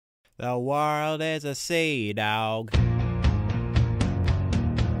The world is a CDawg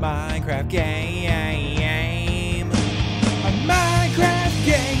Minecraft game. A Minecraft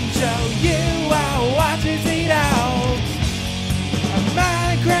game show. You are watching CDawg. A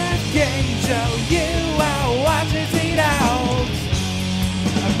Minecraft game show. You are watching CDawg.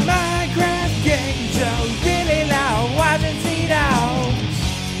 A Minecraft game show. Really loud watching CDawg.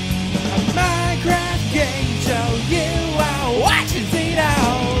 A Minecraft game show. You are watching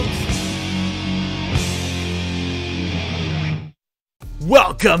CDawg.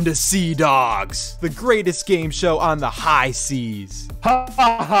 Welcome to CDawgs, the greatest game show on the high seas. Ha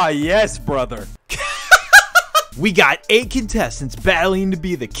ha ha, yes, brother. We got 8 contestants battling to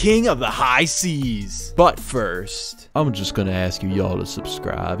be the king of the high seas. But first, I'm just gonna ask you y'all to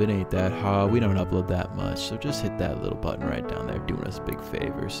subscribe. It ain't that hard. We don't upload that much, so just hit that little button right down there, doing us a big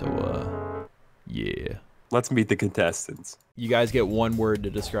favor. So, yeah. Let's meet the contestants. You guys get one word to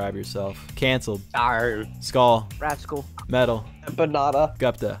describe yourself. Canceled. Arr. Skull. Rascal. Metal. Empanada.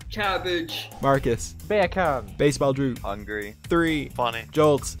 Gupta. Cabbage. Marcus. Bacon. Baseball Drew. Hungry. 3. Funny.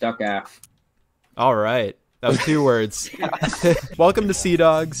 Joltz. Dakr. All right. That was 2 words. Welcome to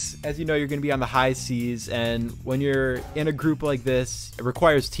CDawgs. As you know, you're going to be on the high seas, and when you're in a group like this, it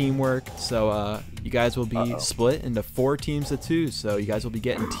requires teamwork. So you guys will be split into 4 teams of 2. So you guys will be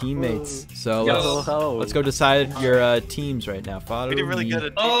getting teammates. So let's go decide your teams right now. Follow We didn't really me. get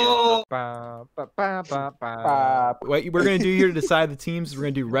a What we're going to do here to decide the teams, we're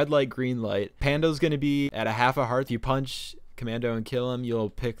going to do red light, green light. Pando's going to be at a half a hearth. You punch Commando and kill him,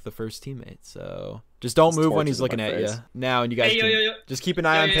 you'll pick the first teemate. So just don't move when he's looking at you. Now, and you guys can just keep an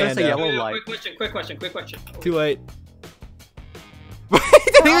eye on Pando. Quick question. Too late. He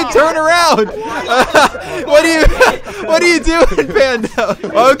didn't even turn around. What are you doing, Pando?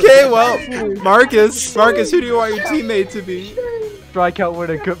 Okay, well, Marcus, who do you want your teammate to be? Strikeout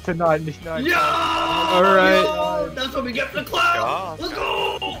winner, Gupta 99. Yeah! All right. Yo, that's what we get for the cloud. Let's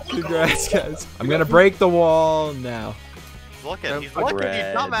go. Congrats, guys. I'm gonna break the wall now. Look at he's looking at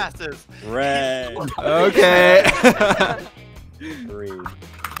these dumbasses. Red. Okay. Green.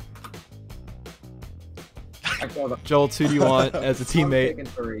 Joltz, who do you want as a teammate?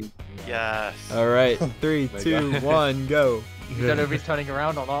 Yes. All right, 3, 2, 1, go. You don't know if he's turning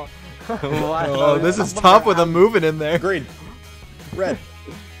around or not. Oh, this is tough with him moving in there. Green. Red.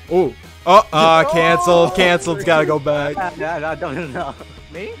 Oh, canceled. Canceled's gotta go back. No.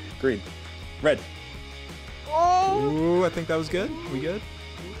 Me? Green. Red. Ooh, I think that was good. We good?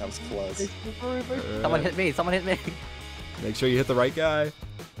 That was close. Someone hit me. Make sure you hit the right guy.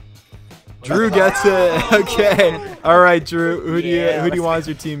 Drew gets it. Okay. All right, Drew. Who do you want as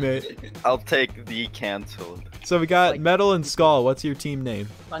your teammate? I'll take the canceled. So we got Metal and Skull. What's your team name?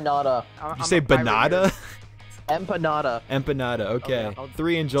 Empanada. Did you say Banada? Empanada. Empanada. Okay.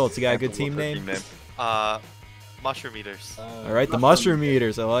 3 and Joltz. You got a good team name? Mushroom eaters. All right, the Mushroom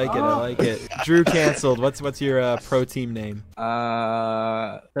Eaters. I like it. Drew canceled. What's your pro team name?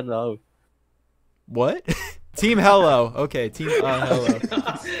 Hello. What? Team Hello. Okay, Team Hello.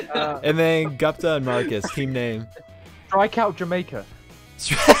 And then Gupta and Marcus. Team name. Strikeout Jamaica.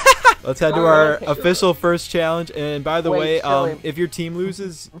 Let's head to our official first challenge. And by the way, if your team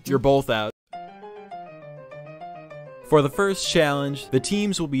loses, you're both out. For the first challenge, the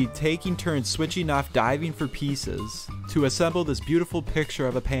teams will be taking turns switching off diving for pieces to assemble this beautiful picture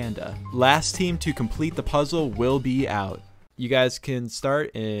of a panda. Last team to complete the puzzle will be out. You guys can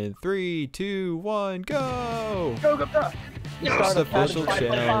start in 3, 2, 1, go! Go, Gupta! First official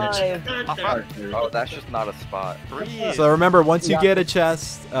challenge. Oh, that's just not a spot. So remember, once you get a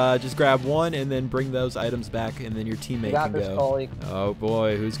chest, just grab one and then bring those items back, and then your teammate can go. Oh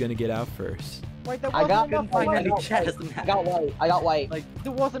boy, who's gonna get out first? Wait, there wasn't enough white. I got white. Like,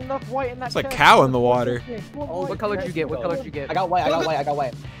 there wasn't enough white in that It's like chest. cow in the water. Oh, what color did you get? What color did you get? I got white.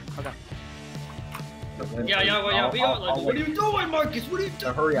 Okay. Yeah. What are you doing, Marcus? What are you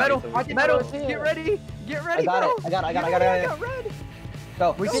doing? Hurry Metal, get ready. I got it. I got it.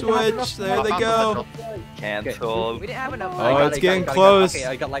 Go. Switch, there they go. Canceled. We didn't have enough. Oh, it's getting close. Okay,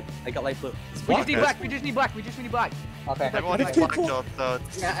 I got light blue. We just need black. We just need black. Okay. Everyone has black Joltz, so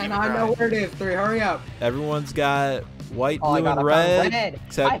it's And I know where it is. 3, hurry up. Everyone's got white, Oh, blue, and I red. found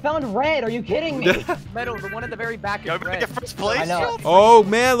Except I found red. Are you kidding me? Metal, the one at the very back Yo, is we get red. first place. I know. Joltz? oh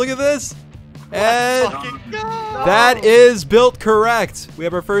man, look at this. And Fucking go. that is built correct. We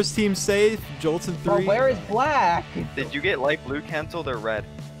have our first team safe. Joltz in 3. Bro, where is black? Did you get light blue canceled or red?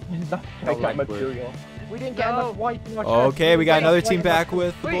 I got material. We didn't get enough white in our chest. Okay, we got another team back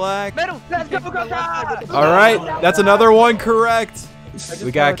with black. Metal, let's go, Gupta! All right, that's another one correct.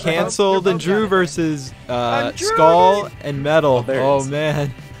 We got canceled and Drew versus Skull and Metal. Oh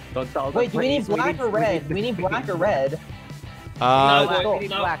man. Don't tell them. Wait, do we need black or red? Do we need black or red? We need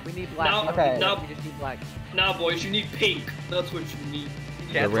No. black. We need black. No. Okay. No. We just need black. Nah, boys, you need pink. That's what you need.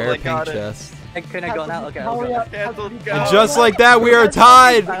 The Cancel, rare I pink got it. chest. Can I go now? Okay, I'll Hurry go. up. Cancel, And go. just like that, we are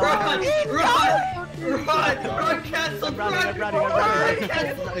tied. Run, cancel, run.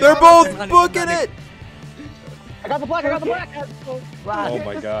 They're both booking it. I got the black. I got the black. Oh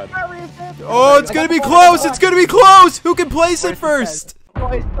my god. Oh, it's gonna be close. It's gonna be close. Who can place it first?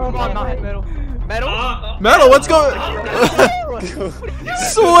 Come on, not hit metal. Metal? Metal, let's go.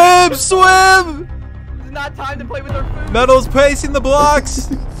 Swim, swim. This is not time to play with our food. Metal's placing the blocks.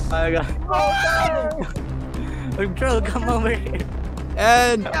 I got. Girl, come over here.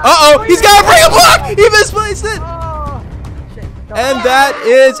 And uh-oh, he's gotta bring a block. He misplaced it. And that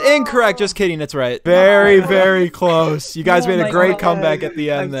is incorrect. Just kidding. That's right. Very, very close. You guys made a great comeback at the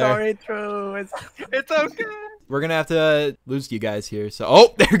end I'm there. sorry, True. It's okay. We're gonna have to lose to you guys here. So,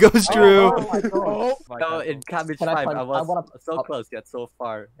 oh, there goes Drew. No, in Cabbage Can I 5, punch? I I was wanna- so close yet so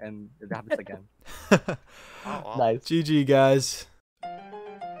far, and it happens again. Nice. GG, guys.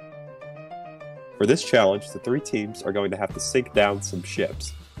 For this challenge, the 3 teams are going to have to sink down some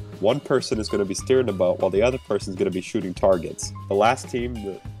ships. One person is going to be steering the boat, while the other person is going to be shooting targets. The last team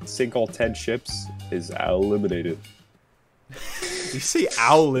to sink all 10 ships is eliminated. You see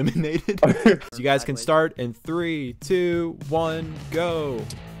owl eliminated? You guys can start in 3, 2, 1, go.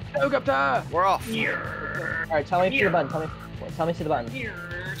 Go, Gupta. We're off. Alright, tell me to see the button. Tell me to see the button.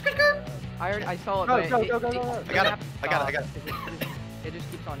 I saw it, Go, but go, it, go, go, it, go, go. I got it. I got it. I got it. It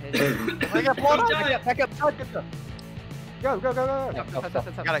just keeps on hitting. I got blown up. Back up. Go, go, go, go.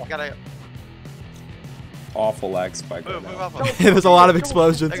 Got it. Awful lag spike. Move, right move now. off. There's a lot of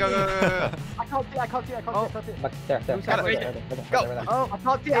explosions. Go. I can't see. Oh. There. Got it. Go. Oh, I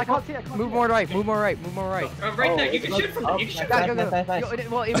can't see. Move more right. Move more right. Right there, you can shoot from there. You can shoot from Go, there. go, go. Nice.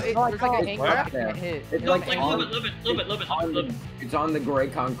 Well, there's like an angle you can't hit. It's like a little bit. It's on the gray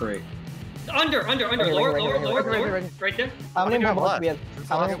concrete. Under, Okay, lower, right. right there. How many How more many do we have?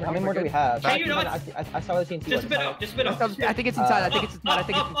 How many more do we have? Can you not? I saw the TNT. Just a bit up. I think it's inside. I think it's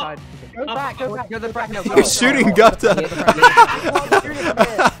inside. Go back. Go to the front. No, He's shooting Gupta.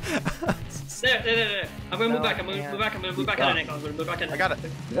 There. I'm gonna move back. I'm gonna move back at an angle. I got it.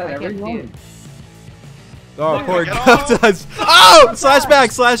 Is that I can't see everyone? it. Oh, poor Get off. Gupta. Oh, slash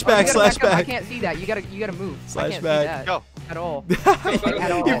back. I can't see that. You gotta move. Slash I can't back. see that Go. at all. You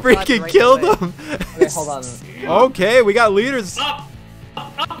At all. freaking Right killed away. him. Okay, hold on. Okay, we got leaders. Up.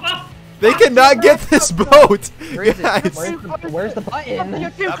 They cannot get this boat. Where is it? Guys, Where's the button?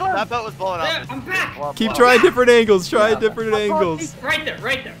 That boat was blowing There, up. I'm back. keep trying different angles. Try different angles. Right there.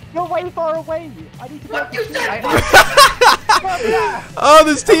 You're way far away. I need to go. What you said? Oh,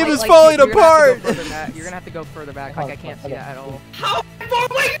 this team is falling apart. You're gonna have to go further back. Like I can't see that at all. How far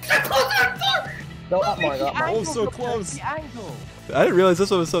away? You said closer and far. Go up more. Go up more. Oh, so close. I didn't realize this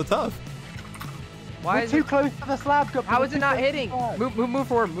one was so tough. Why is it close to the slab. How is it not hitting? Move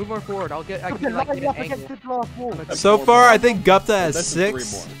forward. Move more forward. I can like get an angle. So far, I think Gupta has That's 3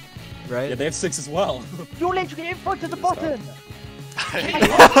 6. more. Yeah, Right? they have 6 as well. You're literally in front of the button.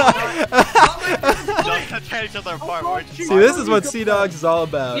 Don't tear each other apart. We're just See, this is what CDawg is all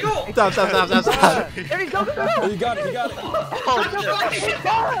about. Yo. Stop. There you go. You got it.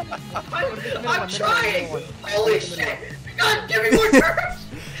 I'm trying. Holy shit. God, give me more turns.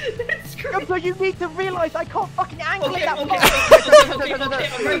 But you need to realize I can't fucking angle Okay. that I'm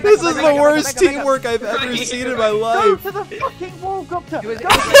This is right the back. worst teamwork I've ever seen in my Go life. to the fucking wall, Gupta.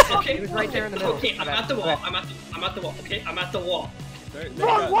 It was right there in the middle. Okay, I'm at the wall. I'm at the wall. Okay, I'm at the wall.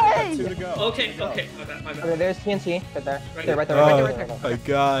 Wrong way! 2 to go. Okay. My bad. Okay, there's TNT. Right there. Right There, right Oh there. my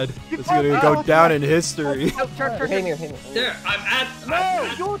god. This is gonna go down in history. Turn. Hit me. There, I'm at.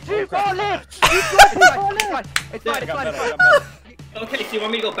 You're too far left. It's fine. Okay, so you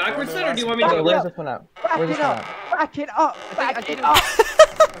want me to go backwards then, or do you want me to Okay, go where's left? this one at? Where's this one at? Back it up.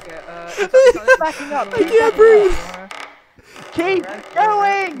 Okay, Backing up. I can't breathe. Keep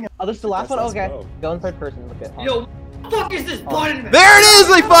going. Oh, this is the last That's one? last Okay. row. Go in third person. Look at Yo, what the fuck is this button? There it is!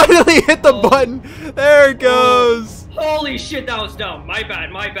 They finally hit the button. There it goes. Holy shit, that was dumb. My bad.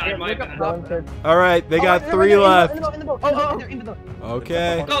 Go in third. All right, they got 3 left. In the boat.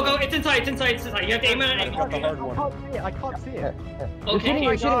 Okay. Go. It's inside. You have to aim at it. Got the hard one. I can't see it. Okay.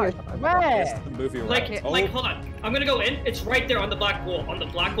 You're shooting. Where? The movie Like, around. hold on. I'm gonna go in. It's right there on the black wall.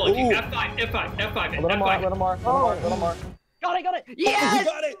 If you Ooh. F5, A little more. Got it. Yes!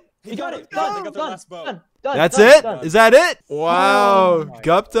 He got it. Done. They got their last boat. Done. That's Done. it? Done. Is that it? Wow.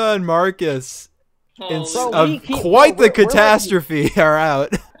 Gupta and Marcus, in Holy quite the catastrophe, are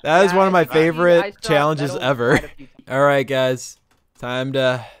out. That is one of my favorite I still have challenges medals ever. quite a few times. All right, guys. Time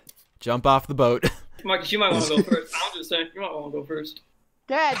to Jump off the boat. Marcus, you might want to go first. I'm just saying, you might want to go first.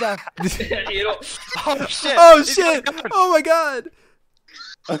 Dad, You know, Oh shit! Oh shit! Oh my god!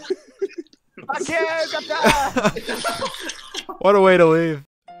 I can't. Gupta. What a way to leave.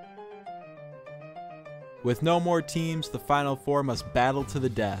 With no more teams, the final four must battle to the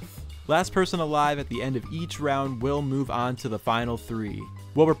death. Last person alive at the end of each round will move on to the final three.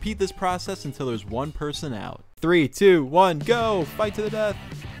 We'll repeat this process until there's one person out. 3, 2, 1, go! Fight to the death!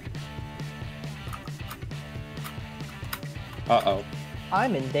 Uh-oh.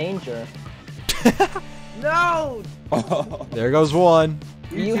 I'm in danger. No. There goes one.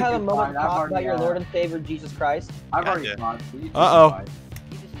 Do you have a moment to I've talk already, about your Lord and Savior Jesus Christ? I've already Gotcha. fought. Uh-oh.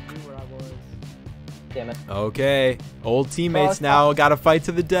 He just knew where I was. Damn it. Okay, old teammates Oh, now gotta fight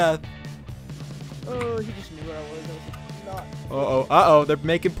to the death. Oh, he just knew where I was. I was not. Uh-oh, they're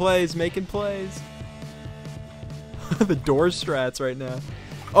making plays, The door strats right now.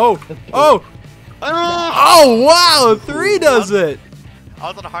 Oh! Oh, wow! 3 does it! I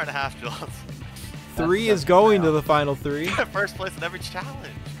was on a heart and a half, Joltz. 3 is going to the final 3. First place in every challenge.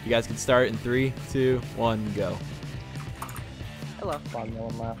 You guys can start in 3, 2, 1, go. Hello. One more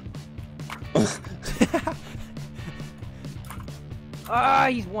left. Ah,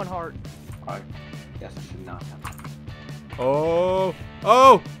 he's one heart. I guess I should not have. Oh!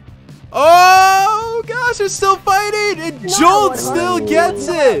 Oh gosh, they're still fighting! And Not Joltz one still heart. gets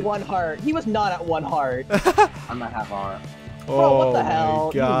Not at it! 1 heart. He was not at 1 heart. I'm at half hour. Bro, what the Oh hell?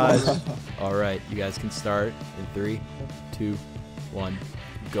 my gosh. Alright, you guys can start in 3, 2, 1,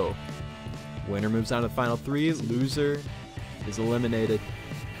 go. Winner moves on to the final 3. Loser is eliminated.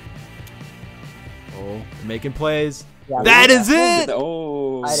 Oh, making plays. Yeah, That we- is it!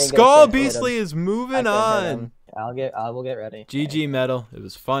 Oh. I didn't get a Skull chance to hit Beastly him. is I moving couldn't hit on. him. I will get ready. GG Metal. It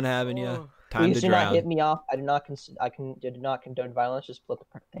was fun having you. Oh. Time Please to do not hit drown. me off. I do not condone violence. Just split the.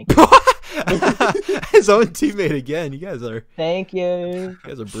 Thank you. His own teammate again. You guys are Thank you.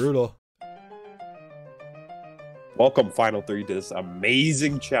 brutal. Welcome, Final 3, to this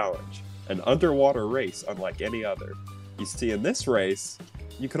amazing challenge. An underwater race unlike any other. You see, in this race,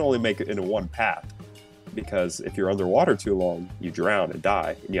 you can only make it into one path. Because if you're underwater too long, you drown and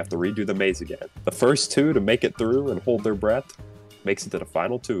die, and you have to redo the maze again. The first 2 to make it through and hold their breath makes it to the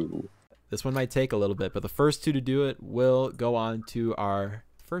final 2. This one might take a little bit, but the first 2 to do it will go on to our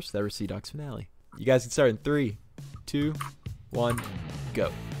first ever CDawg finale. You guys can start in 3, 2, 1, go.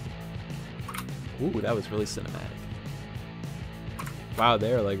 Ooh, that was really cinematic. Wow,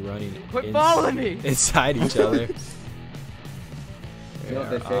 they're like running Quit following me. inside each other. You know what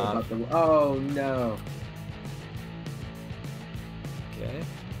they say about the. Oh no. Okay.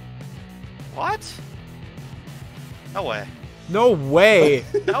 What? No way. No way.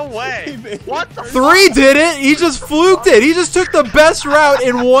 No way. What the 3 did it. He just fluked it. He just took the best route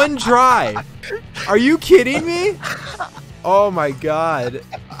in one drive. Are you kidding me? Oh my god.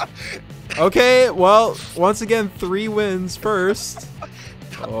 Okay, well, once again, 3 wins first.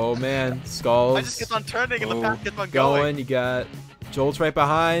 Oh man, Skulls. I just kept on turning and the Oh, path kept on going. going. You got Joltz right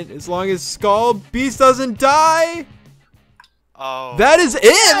behind. As long as Skull Beast doesn't die, Oh. that is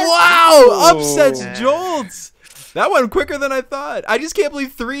it. Wow, upsets Yeah. Joltz. That went quicker than I thought. I just can't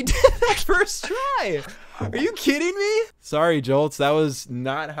believe 3 did that first try. Are you kidding me? Sorry, Joltz. That was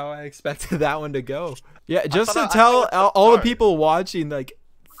not how I expected that one to go. Yeah, just to I tell thought it was all the hard. people watching, like,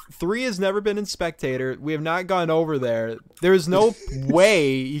 3 has never been in Spectator. We have not gone over there. There's no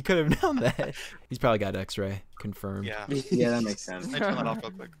way he could have known that. He's probably got X-ray confirmed. Yeah. Yeah, that makes sense. I turn that off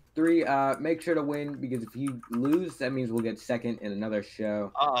real quick. 3, make sure to win because if you lose, that means we'll get second in another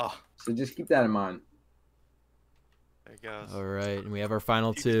show. Oh. So just keep that in mind. There it goes. All right, and we have our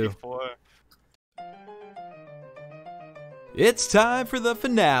final 2. 4. It's time for the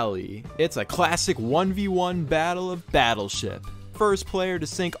finale. It's a classic 1v1 battle of Battleship. First player to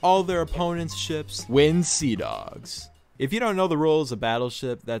sink all their opponent's ships wins CDawgs. If you don't know the rules of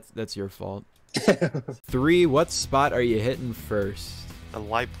Battleship, that's your fault. 3, what spot are you hitting first? The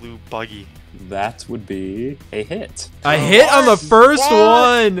light blue buggy. That would be a hit. I hit on the first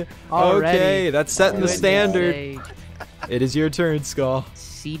one! Already. Okay, that's setting the Good standard. mistake. It is your turn, Skull.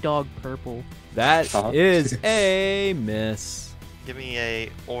 CDawg purple. That Uh-huh. is a miss. Give me a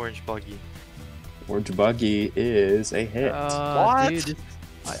orange buggy. Orange Buggy is a hit. What? Dude,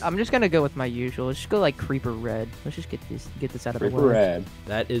 I'm just gonna go with my usual. Let's just go like creeper red. Let's just get this out of the Creeper way. Red.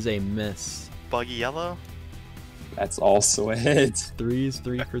 That is a miss. Buggy yellow. That's also a hit. 3 is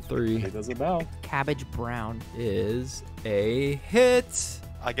 3 for 3. He doesn't know. Cabbage brown. Is a hit.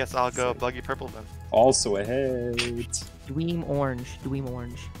 I guess I'll go buggy purple then. Also a hit. Dweem orange. Dweem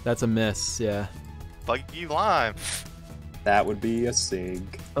orange. That's a miss, yeah. Buggy lime. That would be a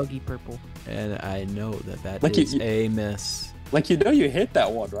sink. Buggy purple. And I know that Like is you- a miss. Like, you know you hit that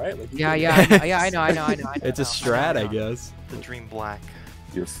one, right? Like, Yeah, you- yeah, I know. It's a strat, I guess. The dream black.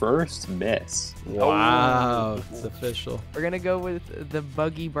 Your first miss. Wow, it's official. We're gonna go with the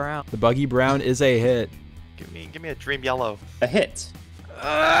buggy brown. The buggy brown is a hit. Give me a dream yellow. A hit.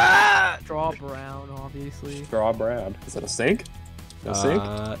 Straw brown, obviously. Straw brown. Is that a sink? A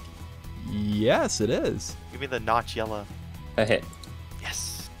sink? Yes, it is. Give me the notch yellow. A hit.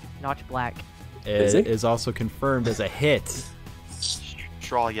 Yes. Notch black. Is It it? is also confirmed as a hit.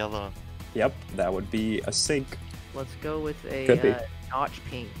 Straw yellow. Yep, that would be a sink. Let's go with Could be. a notch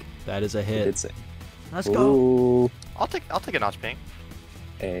pink. That is a hit. It's Let's go. Ooh, I'll take a notch pink.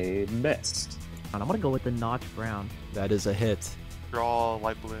 a miss. I'm gonna go with the notch brown. That is a hit. Straw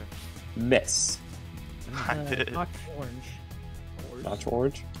light blue. Miss. I did. Notch orange. Notch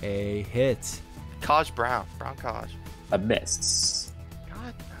orange. A hit. Kaj brown. Brown Kaj. A miss.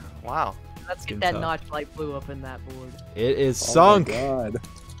 God. Wow. Let's Getting get that tough. notch light blue up in that board. It is Oh my sunk. God.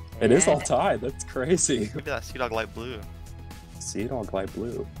 It is all tied. That's crazy. Give me that CDawg light blue. CDawg light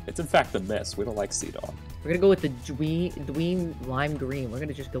blue. It's in fact a miss. We don't like CDawg. We're gonna go with the dweem lime green. We're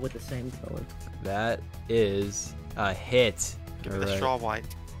gonna just go with the same color. That is a hit. Give me the Alright. straw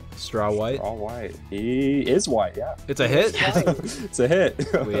white. Straw white. All white. He is white. Yeah. It's a hit. It's a hit.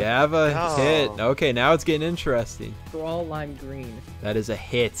 We have a No. hit. Okay, now it's getting interesting. Straw lime green. That is a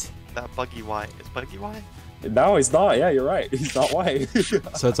hit. That buggy white. Is buggy white? No, he's not. Yeah, you're right. He's not white.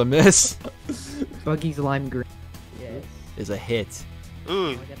 So it's a miss. Buggy's lime green. Yes. Is a hit.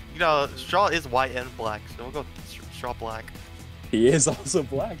 Ooh. You know, straw is white and black, so we'll go straw black. He is also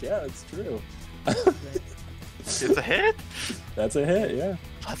black. Yeah, it's true. It's a hit? That's a hit. Yeah.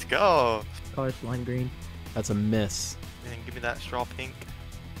 Let's go. Color's lime green. That's a miss. And give me that straw pink.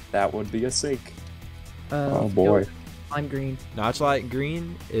 That would be a sink. Oh boy. Lime green. Notchlight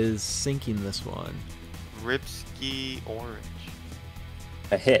green is sinking this one. Ripsky orange.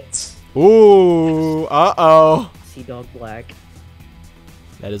 A hit. Ooh, uh-oh. CDawg black.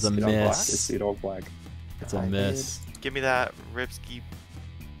 That is a CDawg black? miss. It's CDawg black. It's a miss. Give me that Ripsky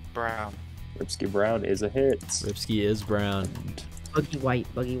brown. Ripsky brown is a hit. Ripsky is brown. Buggy white.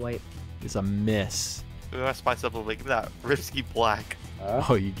 Buggy white. Is a miss. Ooh, I spice up a little bit. Give me that Ripsky black.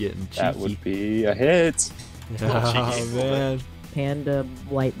 Oh, you getting cheeky. That would be a hit. Oh, cheeky. man. Panda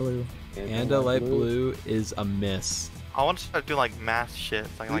light blue. Panda light blue is a miss. I want to start doing like math shit,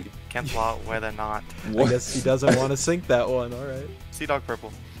 so I can like cancel out where they're not. I guess he doesn't want to sink that one. All right. CDawg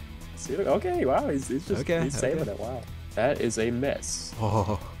purple. Okay, wow, he's just Okay, he's saving okay. it. Wow, that is a miss.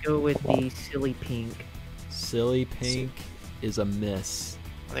 Oh, Go with the silly pink. silly pink is a miss.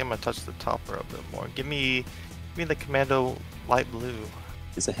 I think I'm gonna touch the top row a bit more. Give me the commando light blue.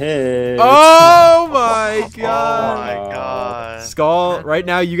 It's a hit. Oh my Oh god. my god. Skull, right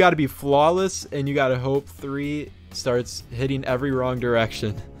now you got to be flawless and you got to hope 3 starts hitting every wrong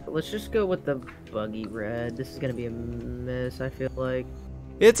direction. Let's just go with the buggy red. This is gonna be a miss, I feel like.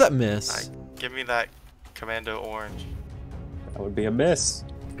 It's a miss. Give me that commando orange. That would be a miss.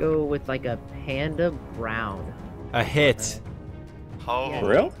 Go with like a panda brown. A hit. Oh. Yeah. For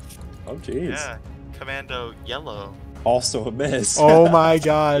real? Oh jeez. Yeah. Commando yellow. Also a miss. Oh my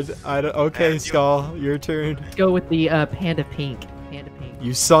god. Okay, And you- Skull, your turn. Let's go with the panda pink. Panda pink.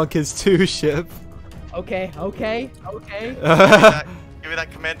 You sunk his 2 ship. Okay. Give me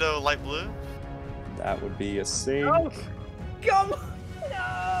that commando light blue. That would be a sink. Come on.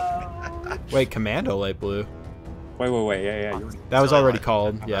 No. Wait, Commando light blue. Wait. Yeah. That was Silly already light.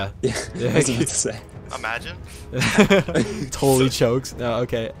 called. Yeah. Yeah. I was about to say. Imagine. Totally chokes. No,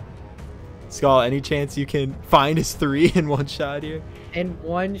 okay. Skull, any chance you can find his 3 in one shot here? And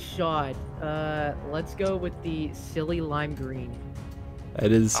one shot. Let's go with the silly lime green.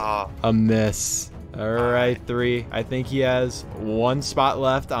 That is Oh. a miss. Alright, 3. I think he has 1 spot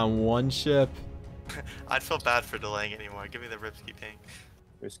left on 1 ship. I'd feel bad for delaying anymore. Give me the Ripsky pink.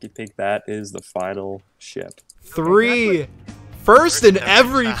 Risky Pink, that is the final ship. 3! First First in in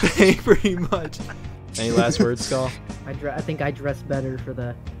every everything, pretty much. Any last words, Skull? I think I dressed better for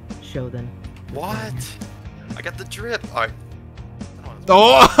the show than. What? I got the drip. Alright.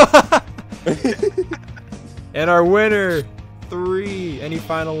 Oh! And our winner, 3. Any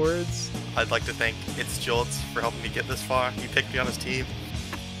final words? I'd like to thank It's Joltz for helping me get this far. He picked me on his team.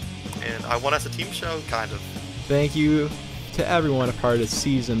 And I won as a team show, kind of. Thank you to everyone a part of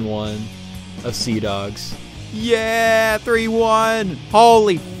Season 1 of CDawgs. Yeah, 3-1.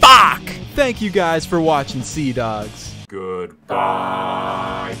 Holy fuck! Thank you guys for watching CDawgs.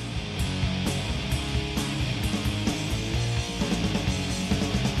 Goodbye.